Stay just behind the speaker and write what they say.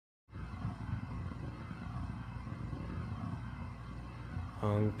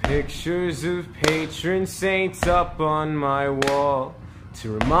Hung pictures of patron saints up on my wall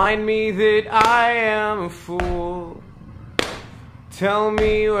to remind me that I am a fool. Tell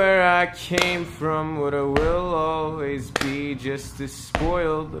me where I came from, what I will always be, just a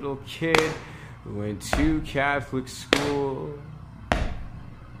spoiled little kid who went to Catholic school.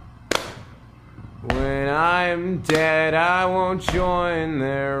 When I'm dead, I won't join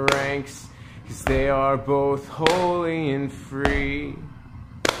their ranks, 'cause they are both holy and free.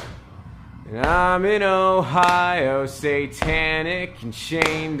 And I'm in Ohio, satanic and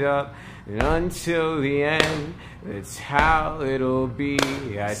chained up, and until the end, that's how it'll be.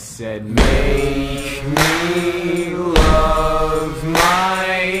 I said, make me love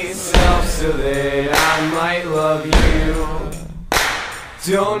myself so that I might love you.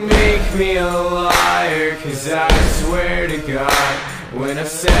 Don't make me a liar, 'cause I swear to God, when I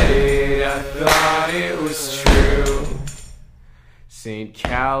said it, I thought it was true. St.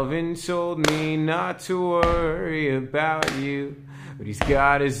 Calvin told me not to worry about you, but he's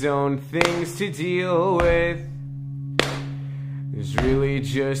got his own things to deal with. There's really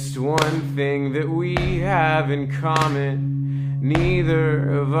just one thing that we have in common: neither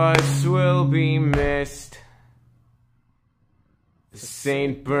of us will be missed.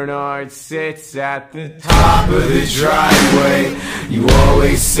 St. Barnard sits at the top of the driveway. You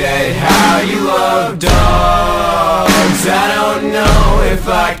always said how you love dogs. I don't know if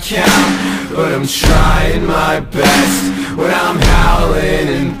I count, but I'm trying my best when I'm howling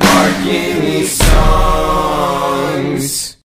and barking these songs.